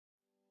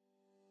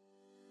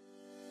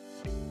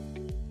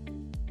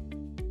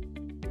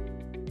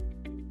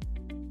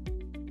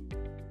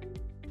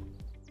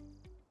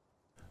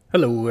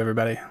Hello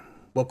everybody,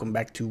 welcome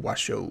back to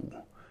Washoe.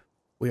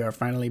 We are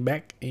finally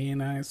back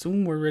and I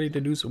assume we're ready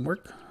to do some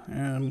work.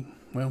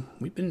 Well,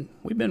 we've been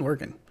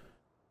working.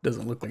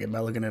 Doesn't look like it by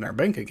looking at our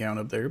bank account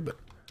up there, but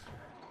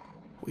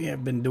we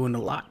have been doing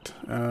a lot.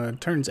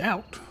 Turns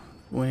out,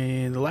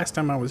 when the last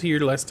time I was here,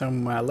 the last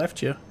time I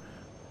left you,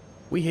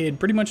 we had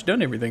pretty much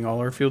done everything. All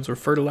our fields were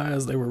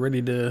fertilized, they were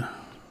ready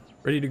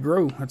to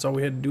grow. That's all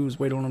we had to do was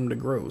wait on them to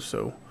grow,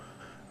 so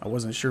I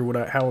wasn't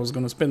sure how I was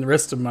going to spend the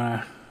rest of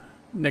my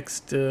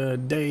next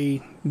day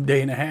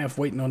and a half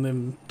waiting on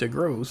them to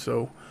grow.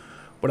 So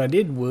what I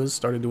did was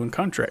started doing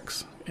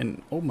contracts,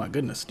 and oh my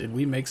goodness, did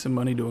we make some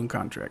money doing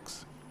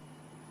contracts.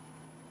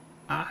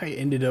 I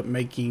ended up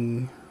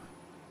making,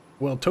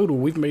 well, total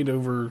we've made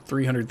over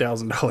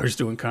 $300,000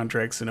 doing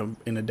contracts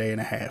in a day and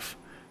a half.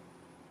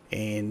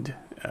 And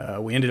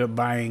we ended up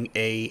buying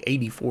a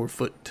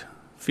 84-foot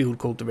field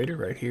cultivator.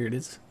 Right here it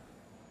is,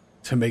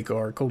 to make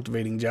our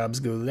cultivating jobs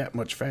go that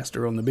much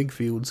faster on the big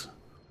fields.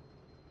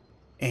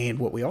 And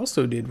what we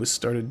also did was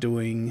started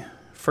doing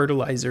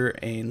fertilizer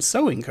and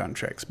sowing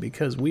contracts,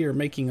 because we are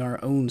making our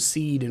own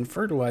seed and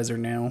fertilizer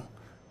now.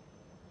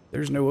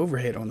 There's no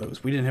overhead on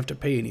those. We didn't have to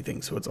pay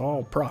anything, so it's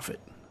all profit.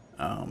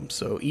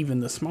 So even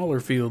the smaller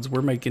fields,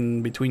 we're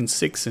making between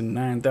 $6,000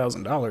 and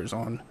 $9,000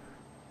 on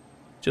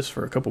just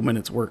for a couple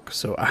minutes work.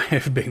 So I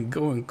have been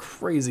going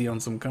crazy on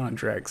some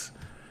contracts,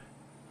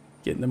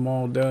 getting them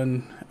all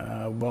done.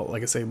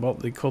 Like I say,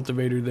 bought the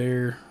cultivator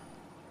there.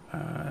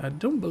 I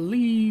don't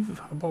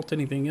believe I bought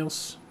anything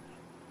else.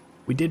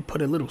 We did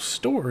put a little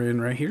store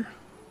in right here.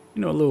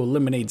 You know, a little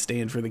lemonade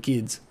stand for the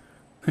kids.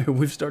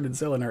 We've started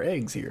selling our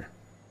eggs here.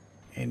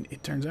 And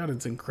it turns out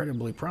it's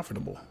incredibly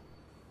profitable.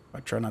 I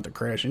try not to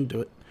crash into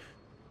it.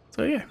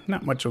 So yeah,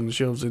 not much on the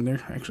shelves in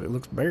there. Actually, it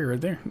looks bare right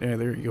there. Yeah,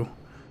 there you go.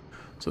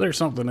 So there's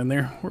something in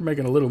there. We're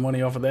making a little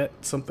money off of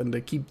that. Something to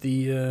keep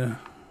the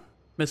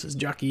Mrs.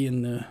 Jockey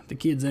and the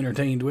kids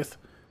entertained with.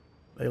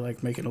 They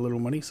like making a little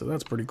money, so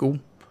that's pretty cool.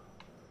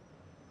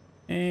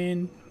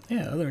 And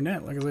yeah, other than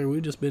that, like I say,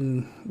 we've just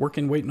been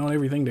working, waiting on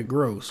everything to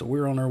grow. So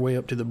we're on our way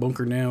up to the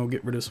bunker now,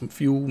 get rid of some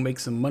fuel, make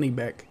some money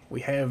back.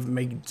 We have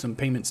made some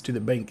payments to the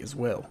bank as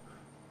well.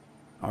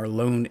 Our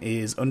loan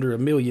is under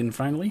 $1 million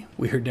finally.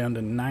 We are down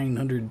to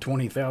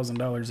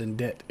 $920,000 in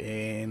debt,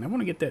 and I want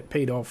to get that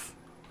paid off,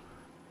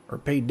 or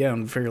paid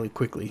down fairly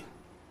quickly.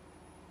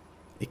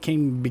 It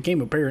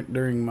became apparent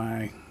during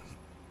my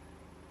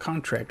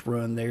contract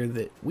run there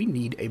that we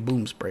need a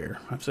boom sprayer.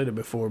 I've said it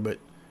before, but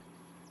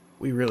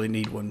we really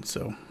need one,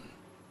 so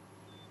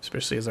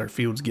especially as our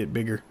fields get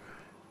bigger.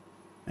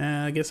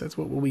 I guess that's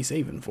what we'll be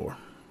saving for.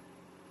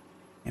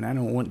 And I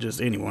don't want just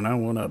any one, I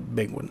want a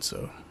big one,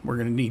 so we're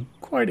gonna need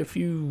quite a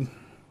few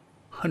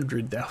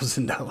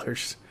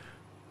 $100,000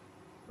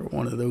 for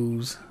one of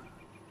those.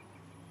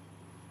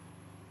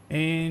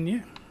 And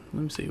yeah,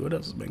 let me see what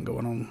else has been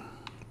going on.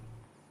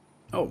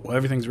 Oh, well,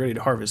 everything's ready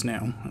to harvest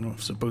now. I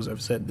don't suppose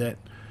I've said that.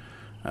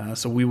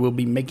 So we will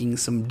be making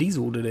some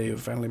diesel today. We're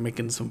finally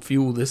making some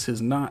fuel. This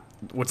is not,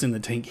 what's in the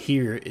tank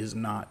here is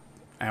not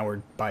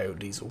our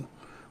biodiesel.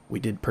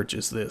 We did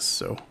purchase this,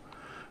 so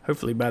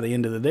hopefully by the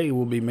end of the day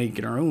we'll be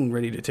making our own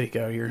ready to take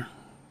out here.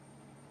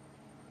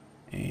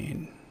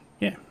 And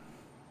yeah,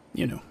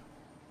 you know,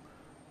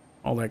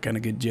 all that kind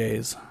of good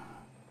jazz.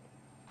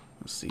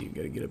 Let's see, you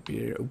gotta get up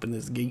here, open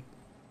this gate.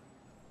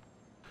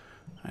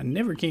 I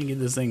never can get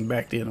this thing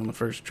backed in on the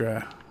first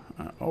try.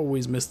 I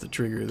always miss the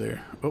trigger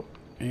there. Oh.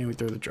 And we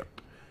throw the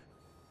truck.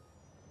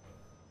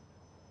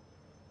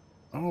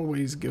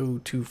 Always go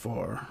too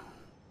far.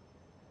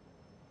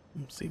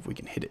 Let's see if we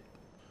can hit it.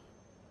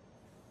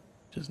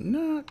 Just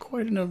not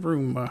quite enough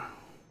room.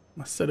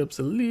 My setup's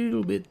a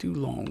little bit too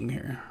long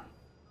here.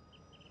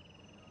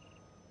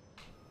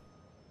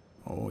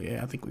 Oh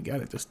yeah, I think we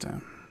got it this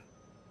time.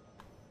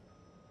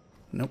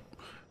 Nope,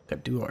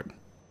 got too hard.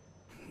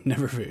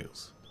 Never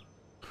fails.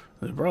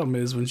 The problem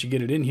is once you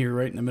get it in here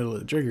right in the middle of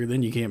the trigger,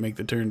 then you can't make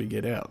the turn to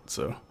get out,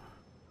 so.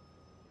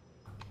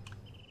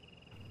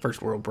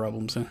 First world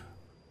problems, huh?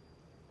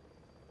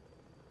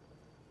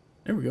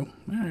 There we go.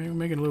 Alright, we're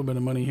making a little bit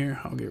of money here.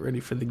 I'll get ready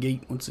for the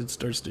gate once it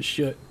starts to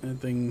shut. That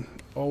thing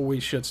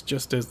always shuts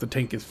just as the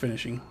tank is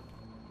finishing.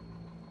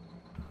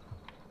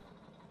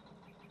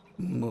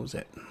 What was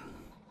that?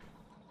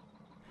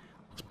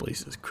 This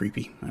place is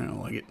creepy. I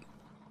don't like it.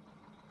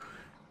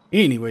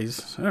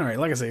 Anyways, alright,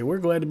 like I say, we're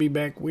glad to be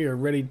back. We are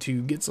ready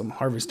to get some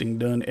harvesting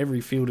done.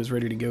 Every field is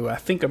ready to go. I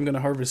think I'm going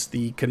to harvest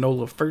the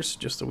canola first,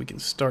 just so we can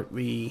start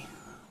the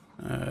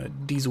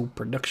diesel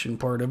production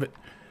part of it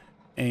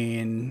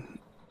and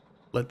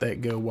let that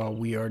go while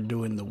we are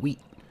doing the wheat.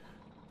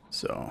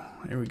 So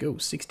there we go,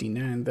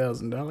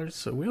 $69,000.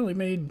 So we only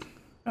made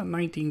about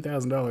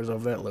 $19,000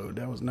 off that load.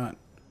 That was not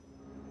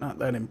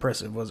that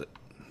impressive, was it?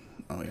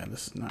 Oh yeah,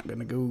 this is not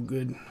gonna go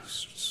good.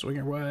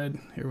 Swinger wide.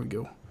 Here we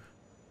go.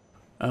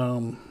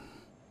 So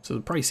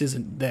the price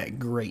isn't that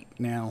great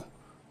now.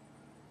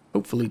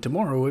 Hopefully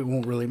tomorrow it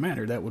won't really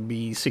matter. That would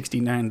be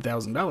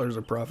 $69,000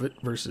 of profit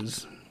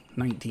versus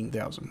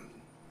 19,000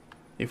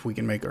 if we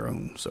can make our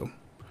own. So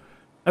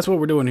that's what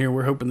we're doing here.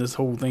 We're hoping this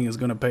whole thing is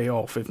going to pay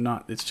off. If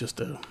not, it's just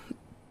a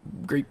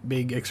great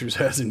big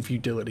exercise in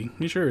futility.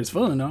 Sure, it's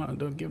fun.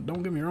 Don't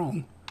get me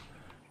wrong.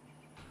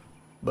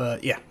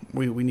 But yeah,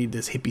 we need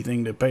this hippie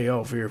thing to pay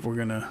off here if we're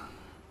going to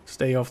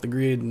stay off the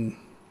grid and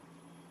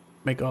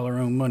make all our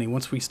own money.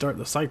 Once we start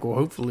the cycle,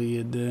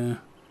 hopefully we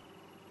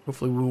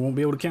won't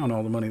be able to count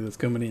all the money that's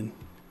coming in.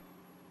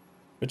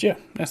 But yeah,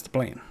 that's the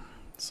plan.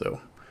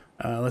 So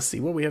let's see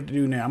what we have to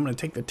do now. I'm going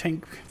to take the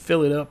tank,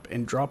 fill it up,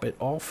 and drop it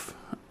off.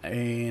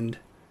 And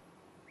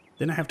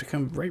then I have to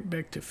come right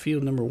back to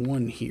field number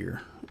 1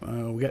 here.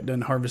 We got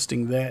done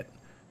harvesting that.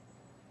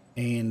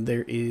 And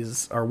there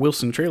is, our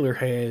Wilson trailer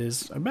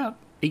has about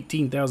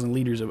 18,000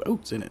 liters of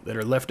oats in it that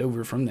are left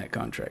over from that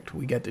contract.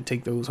 We got to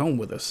take those home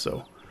with us.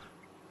 So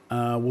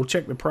we'll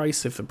check the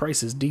price. If the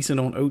price is decent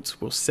on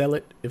oats, we'll sell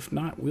it. If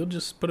not, we'll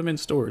just put them in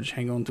storage,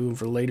 hang on to them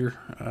for later.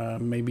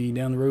 Maybe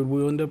down the road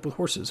we'll end up with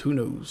horses. Who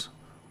knows?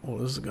 Oh,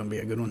 this is going to be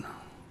a good one.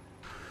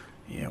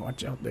 Yeah,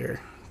 watch out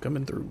there.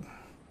 Coming through.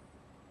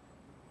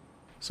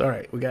 So,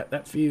 alright, we got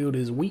that field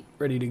is wheat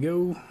ready to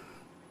go.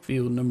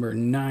 Field number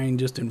 9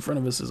 just in front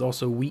of us is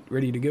also wheat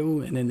ready to go.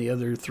 And then the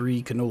other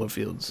 3 canola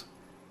fields.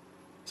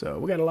 So,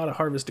 we got a lot of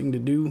harvesting to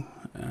do.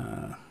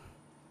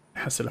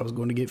 I said I was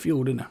going to get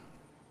fuel, didn't I?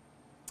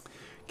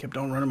 Kept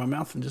on running my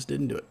mouth and just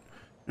didn't do it.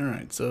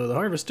 Alright, so the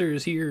harvester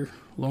is here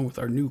along with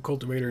our new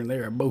cultivator, and they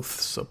are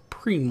both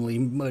supremely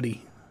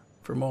muddy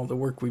from all the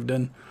work we've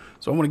done.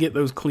 So I want to get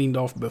those cleaned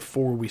off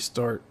before we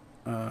start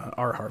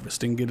our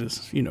harvesting. Get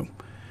us, you know,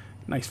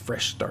 nice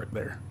fresh start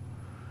there.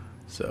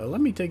 So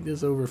let me take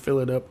this over, fill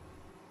it up.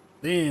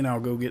 Then I'll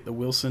go get the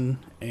Wilson,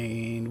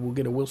 and we'll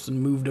get a Wilson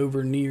moved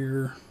over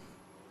near,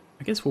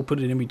 I guess we'll put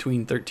it in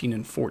between 13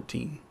 and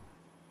 14.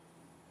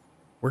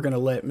 We're going to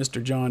let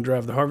Mr. John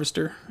drive the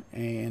harvester,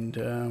 and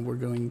we're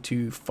going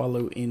to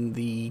follow in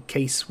the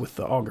case with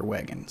the auger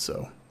wagon.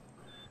 So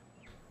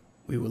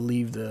we will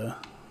leave the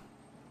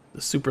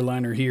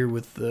superliner here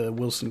with the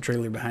Wilson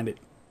trailer behind it,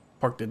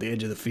 parked at the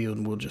edge of the field,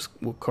 and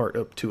we'll cart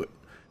up to it.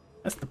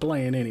 That's the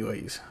plan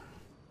anyways.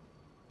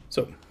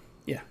 So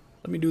yeah,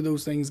 let me do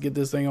those things, get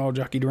this thing all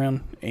jockeyed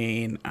around,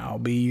 and I'll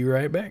be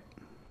right back.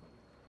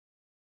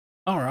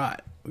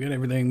 Alright, we got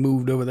everything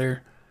moved over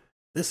there.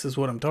 This is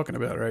what I'm talking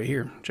about right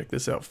here. Check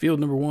this out. Field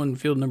number 1,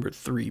 field number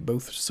 3,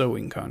 both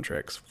sowing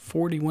contracts.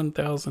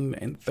 $41,000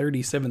 and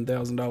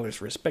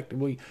 $37,000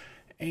 respectively.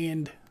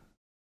 And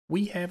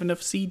we have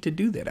enough seed to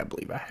do that, I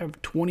believe. I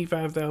have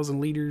 25,000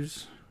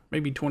 liters,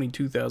 maybe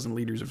 22,000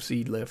 liters of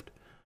seed left.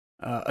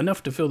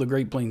 Enough to fill the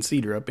Great Plains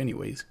seeder up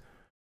anyways.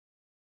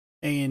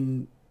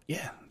 And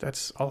yeah,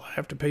 that's all I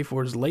have to pay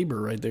for is labor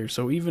right there.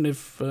 So even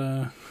if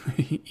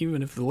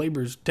even if the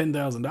labor's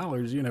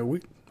 $10,000, you know,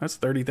 that's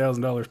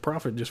 $30,000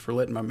 profit just for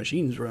letting my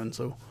machines run.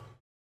 So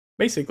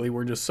basically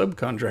we're just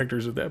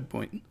subcontractors at that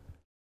point,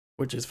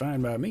 which is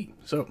fine by me.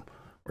 So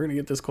we're gonna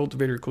get this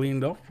cultivator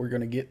cleaned off. We're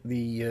gonna get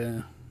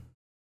the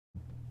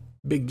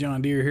big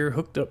John Deere here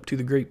hooked up to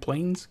the Great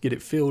Plains, get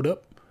it filled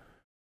up,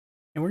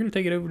 and we're gonna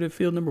take it over to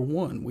field number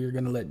 1. We're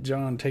gonna let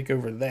John take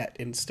over that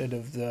instead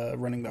of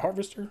running the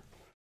harvester.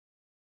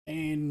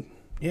 And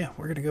yeah,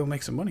 we're gonna go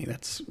make some money.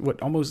 That's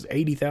what, almost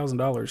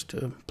 $80,000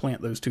 to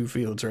plant those 2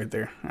 fields right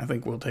there. I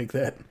think we'll take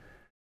that.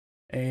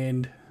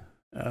 And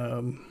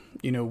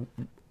you know,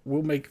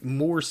 we'll make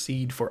more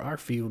seed for our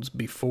fields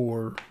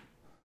before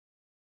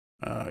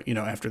you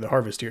know, after the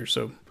harvest here.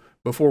 So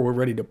before we're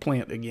ready to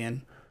plant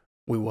again,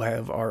 we will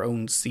have our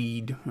own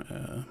seed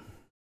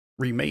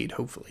remade,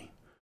 hopefully.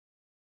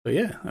 So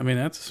yeah, I mean,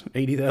 that's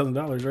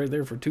 $80,000 right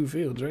there for 2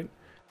 fields, right?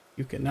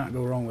 You cannot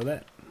go wrong with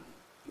that.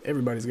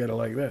 Everybody's got to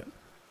like that.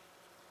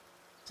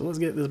 So let's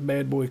get this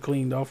bad boy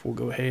cleaned off. We'll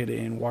go ahead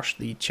and wash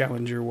the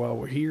Challenger while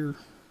we're here.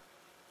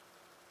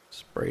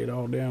 Spray it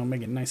all down,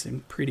 make it nice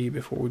and pretty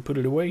before we put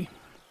it away.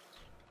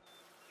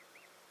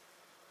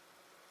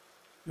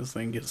 This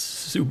thing gets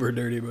super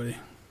dirty, buddy.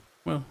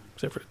 Well,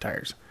 except for the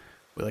tires.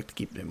 We like to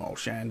keep them all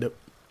shined up,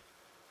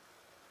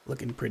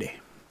 looking pretty.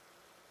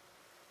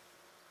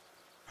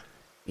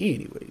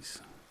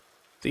 Anyways,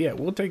 so yeah,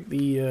 we'll take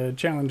the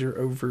Challenger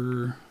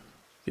over,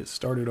 get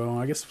started on,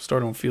 I guess we'll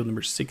start on field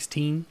number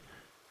 16.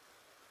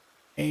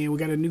 And we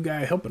got a new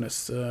guy helping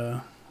us,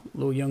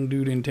 little young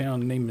dude in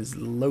town. His name is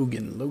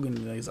Logan.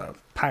 Logan is a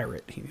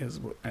pirate. He has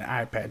an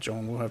eye patch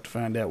on. We'll have to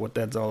find out what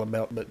that's all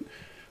about, but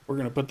we're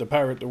going to put the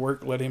pirate to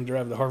work, let him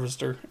drive the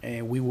harvester,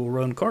 and we will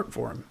run cart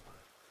for him.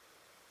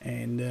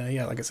 And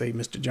yeah, like I say,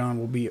 Mr. John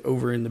will be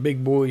over in the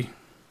big boy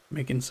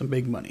making some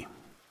big money.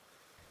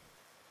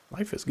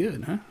 Life is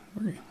good, huh?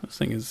 This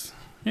thing is,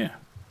 yeah,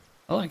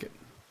 I like it.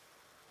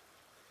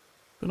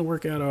 Gonna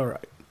work out all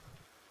right.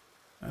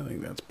 I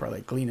think that's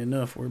probably clean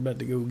enough. We're about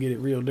to go get it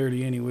real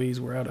dirty anyways.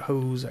 We're out of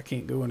hose. I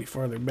can't go any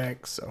farther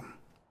back, so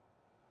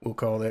we'll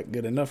call that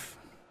good enough.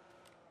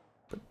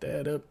 Put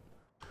that up.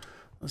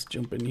 Let's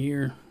jump in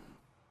here.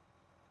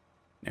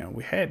 Now,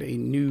 we had a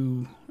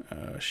new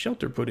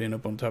shelter put in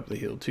up on top of the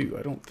hill, too.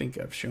 I don't think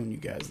I've shown you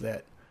guys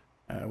that.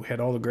 We had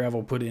all the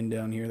gravel put in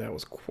down here. That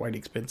was quite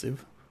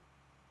expensive.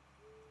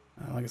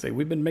 Like I say,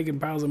 we've been making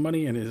piles of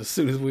money, and as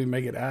soon as we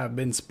make it, I've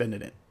been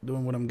spending it,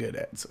 doing what I'm good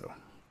at. So,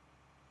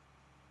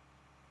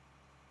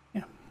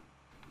 yeah,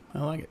 I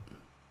like it.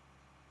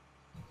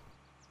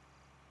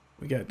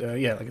 We got,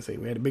 yeah, like I say,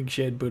 we had a big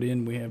shed put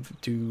in. We have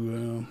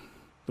to,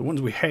 the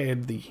ones we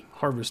had, the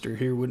harvester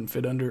here wouldn't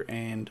fit under,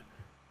 and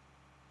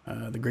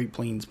the Great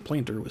Plains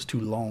planter was too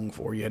long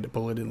for. You had to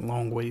pull it in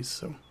long ways,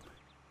 so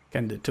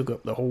kind of took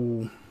up the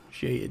whole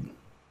shed.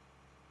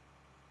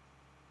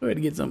 So we had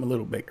to get something a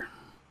little bigger.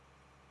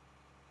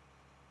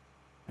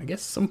 I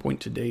guess some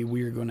point today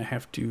we are going to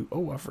have to...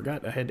 Oh, I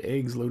forgot I had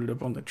eggs loaded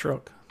up on the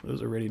truck.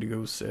 Those are ready to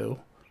go sell.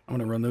 I'm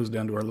going to run those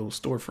down to our little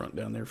storefront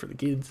down there for the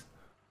kids.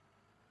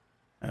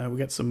 We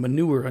got some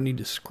manure I need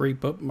to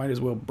scrape up. Might as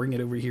well bring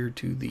it over here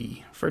to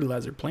the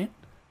fertilizer plant.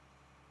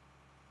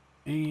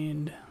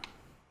 And...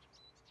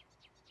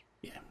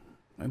 yeah,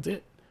 that's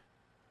it.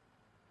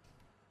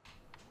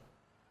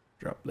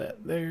 Drop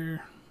that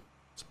there.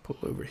 Let's pull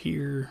over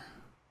here.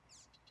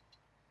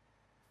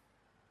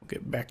 We'll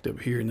get backed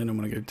up here, and then I'm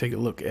going to go take a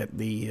look at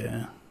the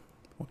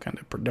what kind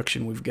of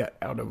production we've got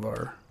out of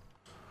our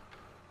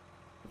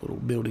little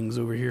buildings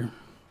over here.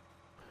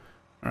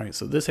 Alright,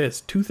 so this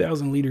has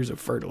 2,000 liters of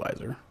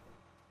fertilizer.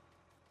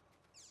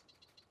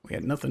 We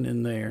had nothing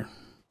in there.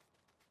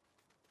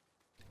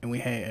 And we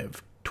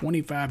have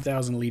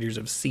 25,000 liters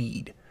of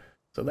seed.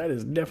 So that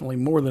is definitely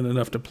more than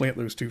enough to plant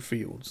those 2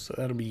 fields. So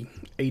that'll be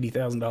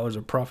 $80,000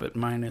 of profit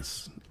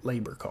minus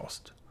labor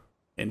cost.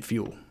 And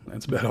fuel.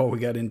 That's about all we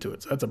got into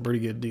it. So that's a pretty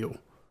good deal.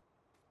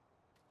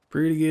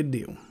 Pretty good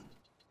deal. And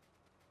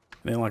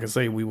then, like I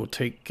say, we will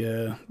take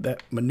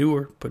that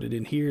manure, put it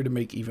in here to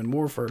make even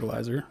more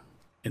fertilizer.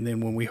 And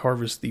then when we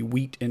harvest the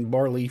wheat and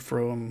barley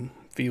from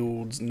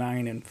fields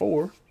 9 and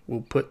 4,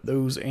 we'll put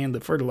those and the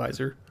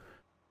fertilizer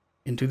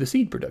into the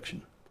seed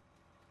production.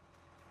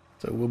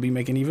 So we'll be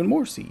making even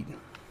more seed.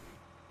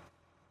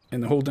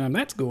 And the whole time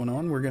that's going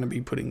on, we're going to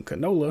be putting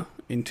canola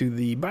into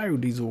the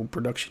biodiesel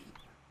production.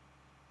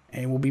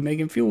 And we'll be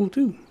making fuel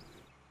too.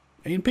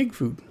 And pig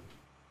food.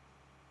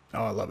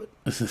 Oh, I love it.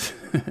 This is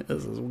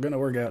going to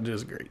work out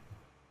just great.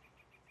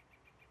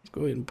 Let's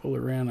go ahead and pull it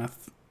around. I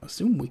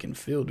assume we can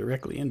fill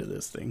directly into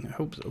this thing. I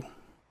hope so.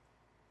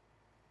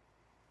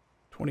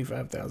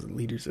 25,000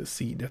 liters of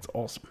seed. That's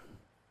awesome.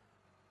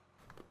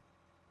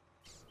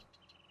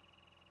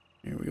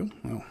 Here we go.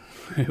 Oh,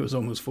 it was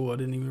almost full. I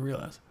didn't even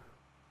realize.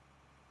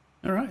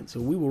 Alright, so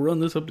we will run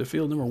this up to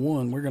field number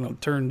 1. We're going to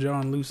turn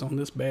John loose on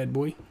this bad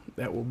boy.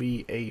 That will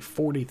be a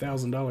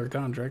 $40,000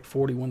 contract.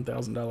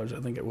 $41,000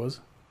 I think it was.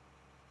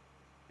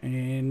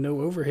 And no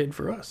overhead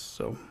for us.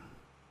 So,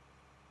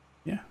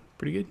 yeah,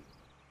 pretty good.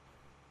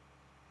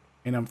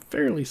 And I'm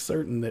fairly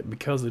certain that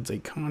because it's a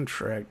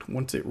contract,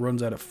 once it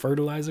runs out of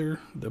fertilizer,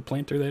 the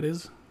planter that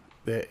is,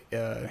 that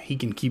he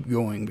can keep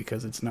going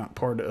because it's not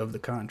part of the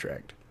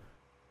contract.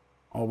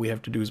 All we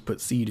have to do is put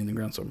seed in the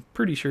ground, so I'm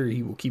pretty sure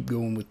he will keep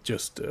going with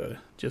just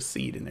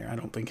seed in there. I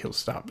don't think he'll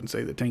stop and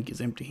say the tank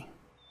is empty.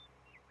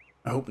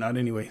 I hope not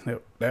anyway.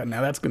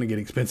 Now that's going to get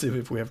expensive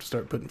if we have to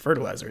start putting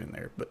fertilizer in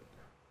there, but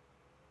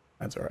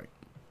that's alright.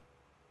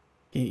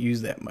 Can't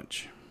use that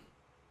much.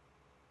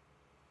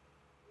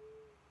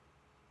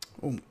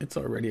 Oh, it's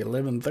already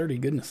 11:30.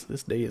 Goodness,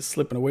 this day is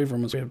slipping away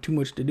from us. We have too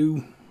much to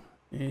do,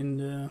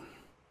 and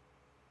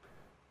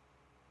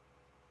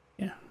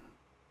yeah.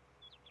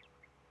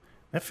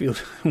 That field,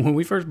 when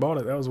we first bought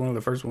it, that was one of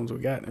the first ones we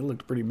got. It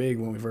looked pretty big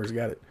when we first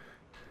got it.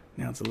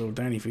 Now it's a little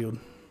tiny field.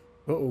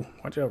 Uh-oh,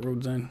 watch out,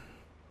 road sign.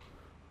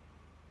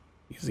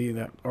 You see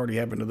that already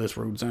happened to this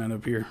road sign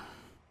up here.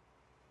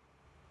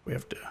 We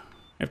have to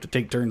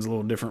take turns a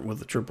little different with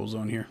the triples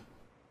on here.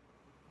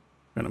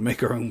 Gonna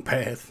make our own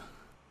path.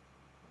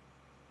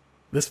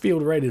 This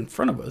field right in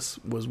front of us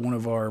was one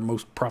of our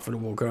most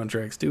profitable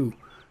contracts too.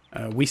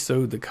 We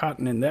sowed the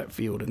cotton in that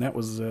field, and that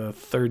was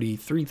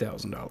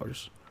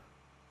 $33,000.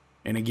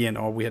 And again,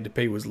 all we had to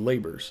pay was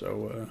labor.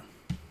 So,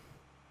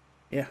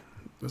 yeah,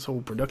 this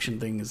whole production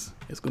thing is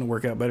going to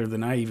work out better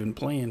than I even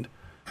planned.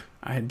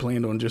 I had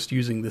planned on just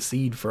using the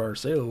seed for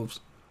ourselves.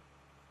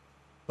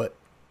 But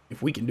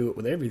if we can do it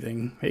with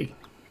everything, hey,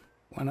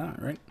 why not,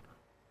 right?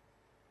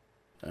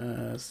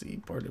 Let's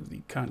see, part of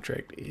the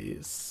contract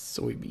is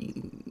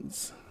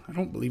soybeans. I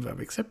don't believe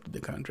I've accepted the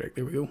contract.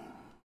 There we go.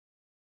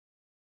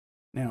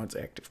 Now it's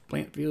active.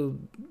 Plant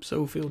field,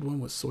 sow field 1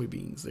 with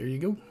soybeans. There you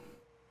go.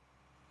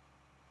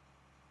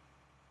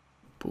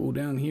 Pull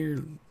down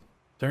here,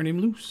 turn him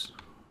loose.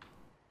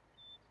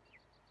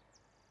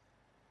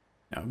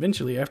 Now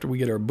eventually, after we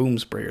get our boom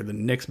sprayer, the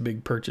next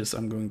big purchase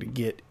I'm going to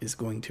get is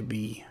going to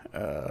be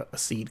a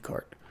seed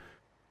cart.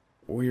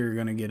 We're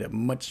going to get a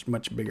much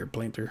bigger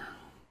planter.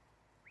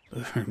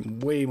 They're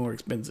way more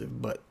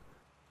expensive, but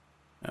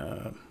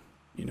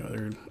you know,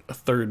 they're a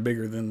third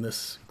bigger than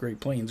this Great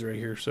Plains right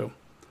here, so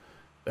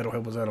that'll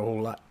help us out a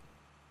whole lot.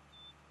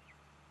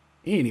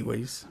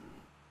 Anyways,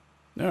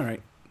 all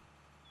right.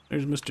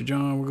 There's Mr.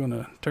 John. We're going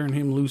to turn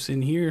him loose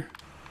in here.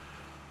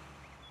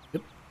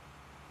 Yep.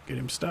 Get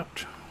him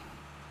stopped.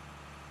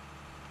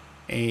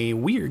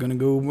 And we are going to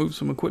go move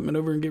some equipment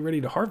over and get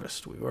ready to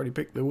harvest. We've already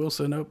picked the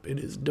Wilson up. It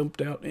is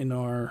dumped out in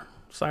our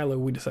silo.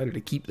 We decided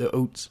to keep the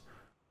oats.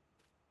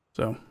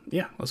 So,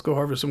 yeah, let's go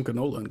harvest some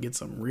canola and get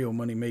some real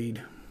money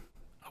made.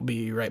 I'll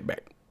be right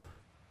back.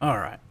 All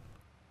right.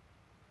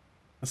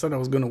 I said I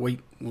was going to wait.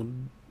 We'll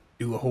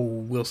do a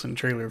whole Wilson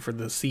trailer for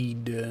the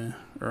seed,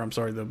 or I'm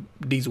sorry, the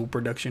diesel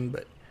production,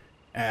 but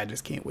I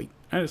just can't wait.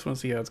 I just want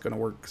to see how it's going to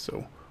work.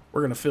 So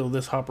we're going to fill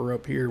this hopper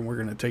up here, and we're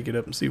going to take it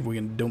up and see if we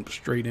can dump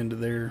straight into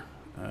there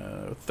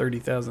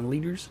 30,000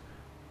 liters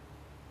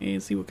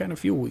and see what kind of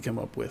fuel we come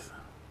up with.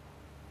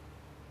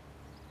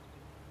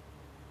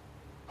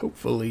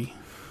 Hopefully,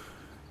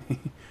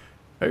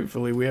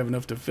 hopefully we have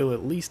enough to fill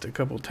at least a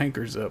couple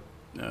tankers up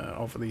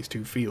off of these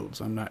two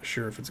fields. I'm not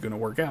sure if it's going to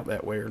work out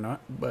that way or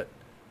not, but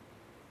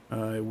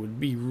it would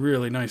be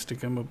really nice to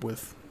come up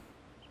with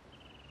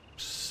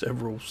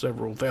several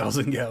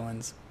thousand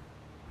gallons.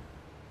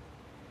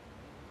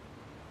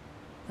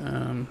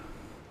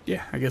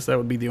 Yeah, I guess that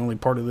would be the only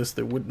part of this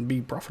that wouldn't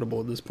be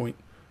profitable at this point.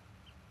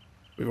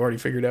 We've already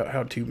figured out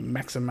how to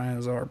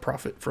maximize our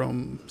profit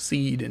from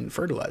seed and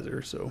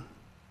fertilizer, so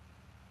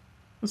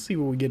let's see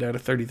what we get out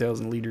of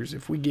 30,000 liters.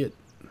 If we get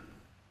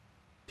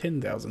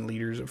 10,000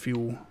 liters of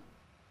fuel,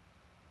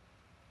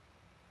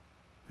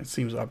 that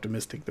seems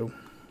optimistic though.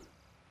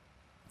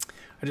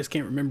 I just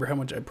can't remember how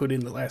much I put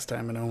in the last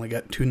time, and I only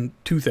got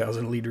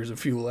 2,000 liters of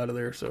fuel out of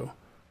there, so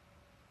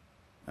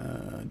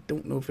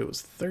don't know if it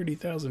was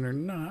 30,000 or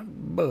not,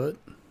 but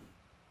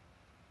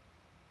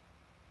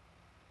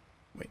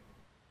wait,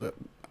 that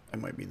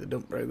might be the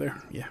dump right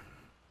there. Yeah,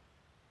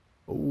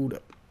 hold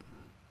up.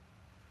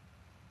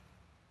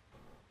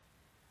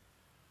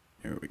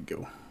 There we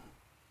go.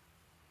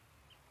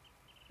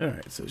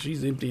 Alright, so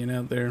she's emptying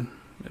out there.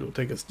 It'll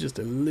take us just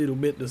a little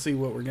bit to see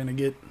what we're gonna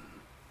get.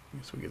 I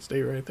guess we could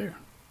stay right there.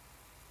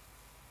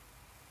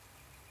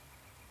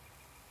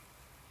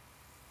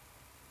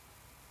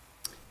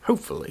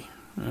 Hopefully.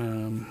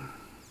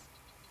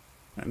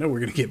 I know we're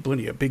gonna get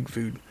plenty of pig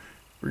food.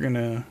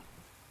 I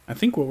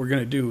think what we're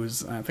gonna do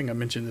is, I think I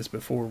mentioned this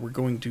before, we're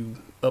going to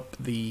up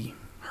the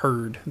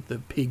herd, the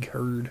pig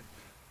herd,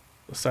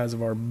 the size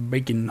of our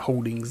bacon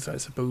holdings, I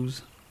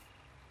suppose.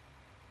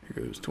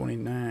 Here goes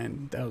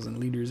 29,000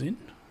 liters in.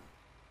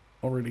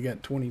 Already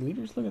got 20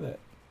 liters, look at that.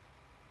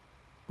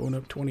 Going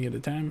up 20 at a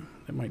time.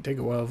 That might take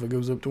a while if it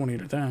goes up 20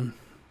 at a time.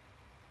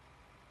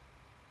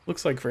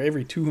 Looks like for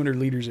every 200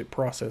 liters it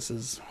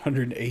processes,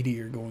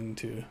 180 are going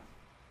to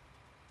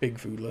pig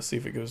food. Let's see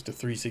if it goes to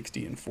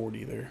 360 and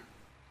 40 there.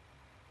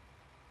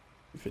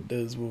 If it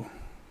does, we'll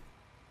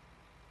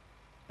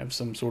have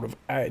some sort of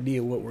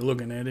idea what we're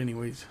looking at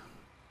anyways.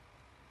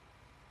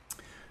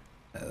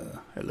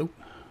 Hello?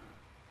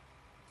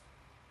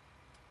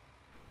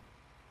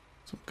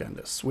 Some kind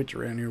of switch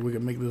around here. We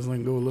can make this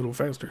thing go a little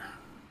faster.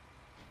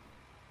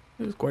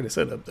 It's quite a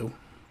setup though.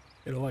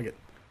 I like it.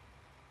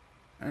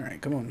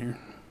 Alright, come on here.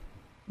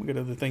 We got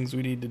other things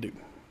we need to do.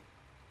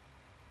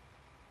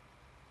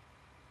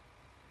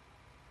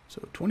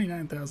 So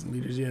 29,000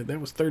 liters. Yeah,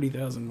 that was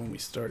 30,000 when we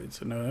started.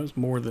 So no, that was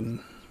more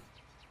than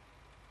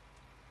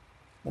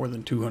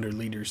 200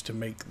 liters to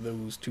make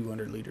those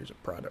 200 liters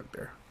of product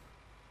there.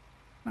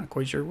 Not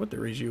quite sure what the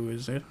ratio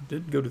is. It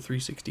did go to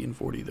 360 and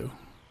 40 though.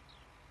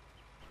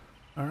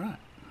 Alright.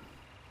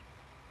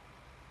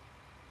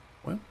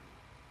 Well,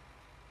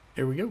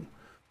 here we go.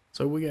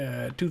 So we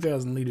got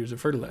 2,000 liters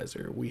of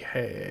fertilizer. We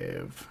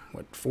have,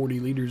 what, 40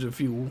 liters of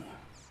fuel.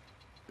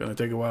 Gonna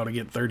take a while to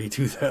get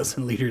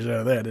 32,000 liters out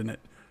of that, isn't it?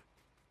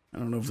 I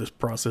don't know if this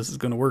process is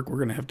gonna work. We're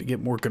gonna have to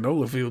get more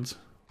canola fields.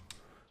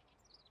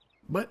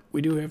 But we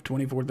do have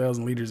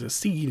 24,000 liters of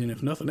seed, and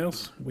if nothing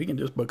else, we can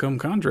just become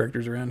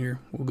contractors around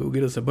here. We'll go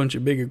get us a bunch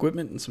of big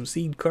equipment and some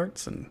seed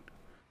carts, and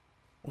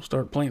we'll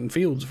start planting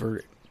fields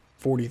for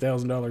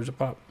 $40,000 a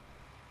pop.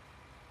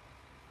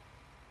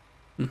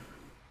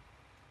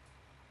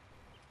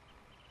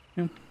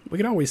 Yeah, we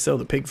can always sell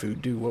the pig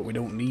food, do what we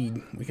don't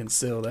need. We can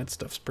sell that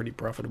stuff's pretty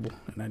profitable.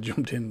 And I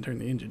jumped in and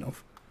turned the engine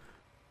off.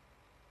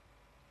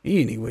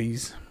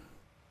 Anyways.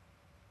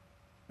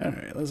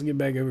 Alright, let's get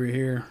back over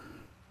here.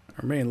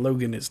 Our man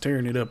Logan is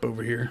tearing it up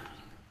over here.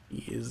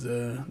 He is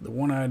the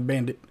one-eyed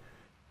bandit.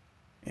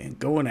 And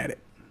going at it.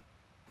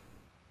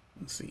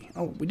 Let's see.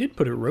 Oh, we did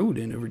put a road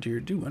in over here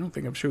too. I don't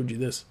think I've showed you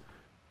this.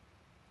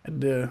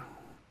 Had to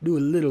do a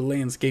little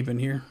landscaping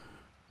here.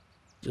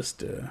 Just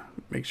to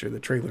make sure the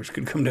trailers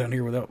could come down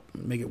here without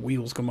making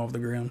wheels come off the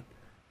ground.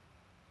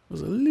 It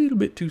was a little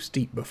bit too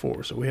steep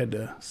before, so we had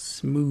to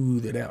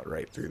smooth it out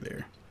right through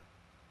there.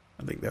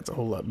 I think that's a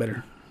whole lot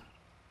better.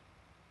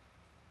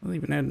 I've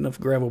even had enough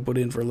gravel put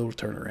in for a little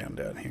turnaround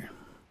down here.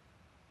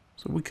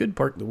 So we could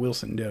park the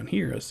Wilson down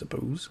here, I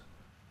suppose.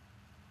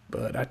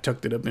 But I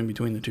tucked it up in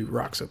between the two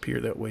rocks up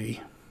here. That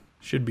way,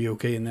 should be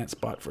okay in that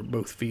spot for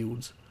both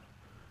fields.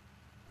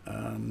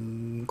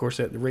 Of course,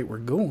 at the rate we're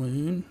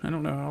going, I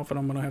don't know how often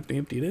I'm going to have to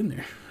empty it in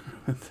there.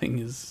 The thing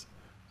is,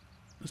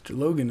 Mr.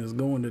 Logan is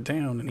going to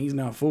town and he's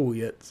not full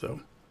yet,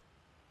 so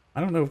I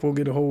don't know if we'll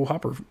get a whole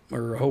hopper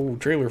or a whole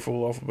trailer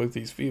full off of both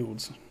these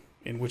fields.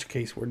 in which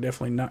case we're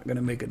definitely not going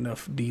to make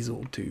enough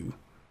diesel to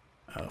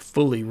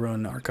fully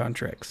run our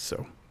contracts.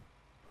 So,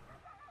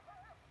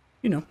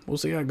 you know, we'll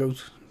see how it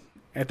goes.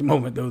 At the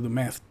moment, though, the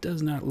math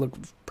does not look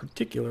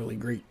particularly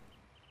great.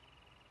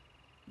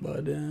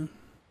 But,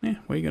 yeah,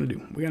 what are you going to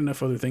do? We got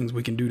enough other things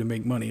we can do to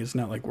make money. It's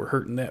not like we're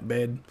hurting that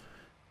bad.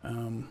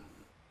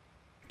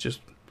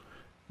 Just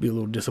be a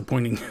little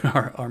disappointing.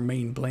 Our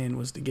main plan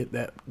was to get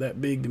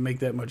that big to make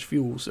that much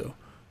fuel, so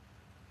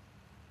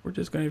we're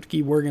just going to have to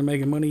keep working,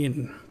 making money,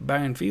 and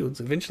buying fields.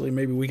 Eventually,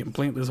 maybe we can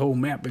plant this whole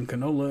map in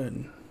canola,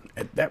 and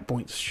at that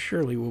point,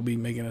 surely we'll be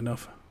making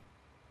enough.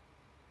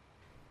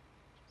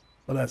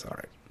 Well, that's all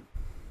right.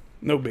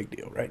 No big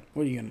deal, right?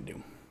 What are you going to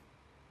do?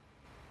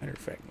 Matter of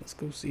fact, let's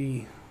go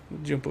see.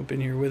 We'll jump up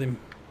in here with him.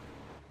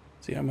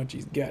 See how much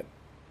he's got.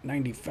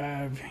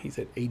 95. He's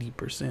at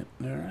 80%.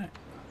 All right.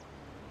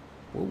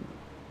 Whoa.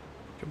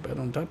 Jump out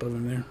on top of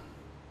him there.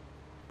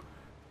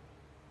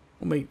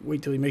 We'll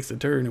wait till he makes the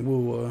turn, and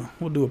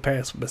we'll do a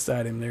pass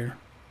beside him there.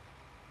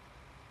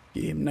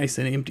 Get him nice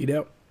and emptied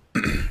out.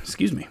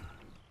 Excuse me.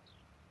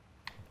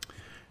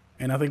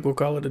 And I think we'll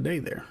call it a day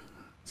there.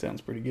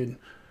 Sounds pretty good.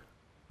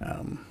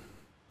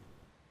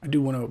 I do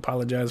want to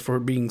apologize for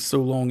it being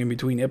so long in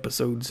between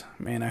episodes.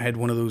 Man, I had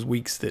one of those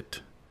weeks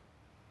that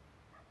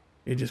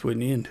it just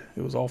wouldn't end.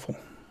 It was awful.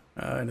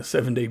 In a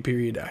 7-day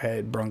period, I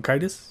had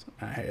bronchitis.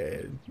 I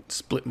had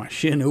split my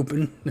shin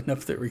open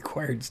enough that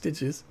required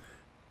stitches.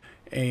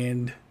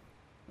 And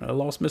I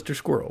lost Mr.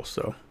 Squirrel.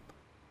 So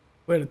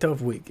we had a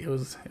tough week. It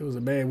was a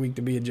bad week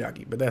to be a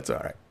jockey, but that's all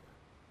right.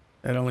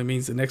 That only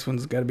means the next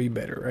one's got to be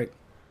better, right?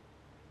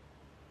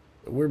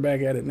 But we're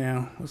back at it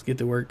now. Let's get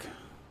to work.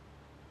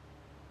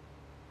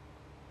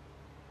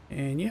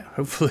 And yeah,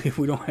 hopefully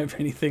we don't have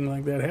anything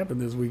like that happen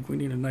this week. We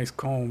need a nice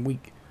calm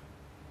week.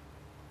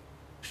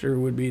 Sure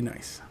would be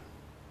nice.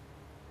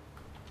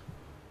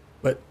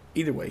 But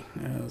either way,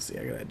 let's see,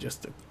 I gotta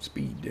adjust the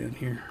speed down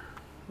here.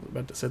 We're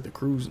about to set the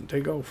cruise and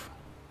take off.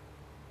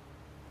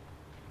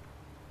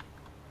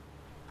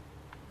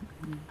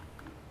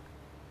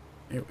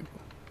 There we go.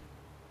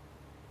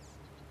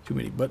 Too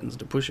many buttons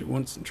to push at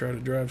once and try to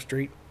drive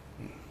straight.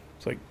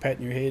 It's like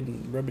patting your head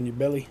and rubbing your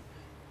belly.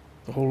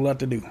 It's a whole lot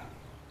to do.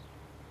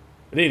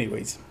 But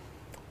anyways,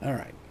 all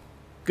right.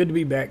 Good to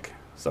be back.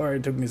 Sorry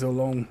it took me so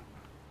long.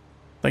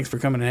 Thanks for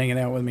coming and hanging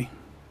out with me.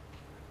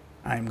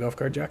 I am Golf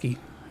Cart Jockey,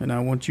 and I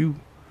want you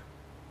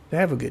to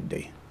have a good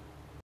day.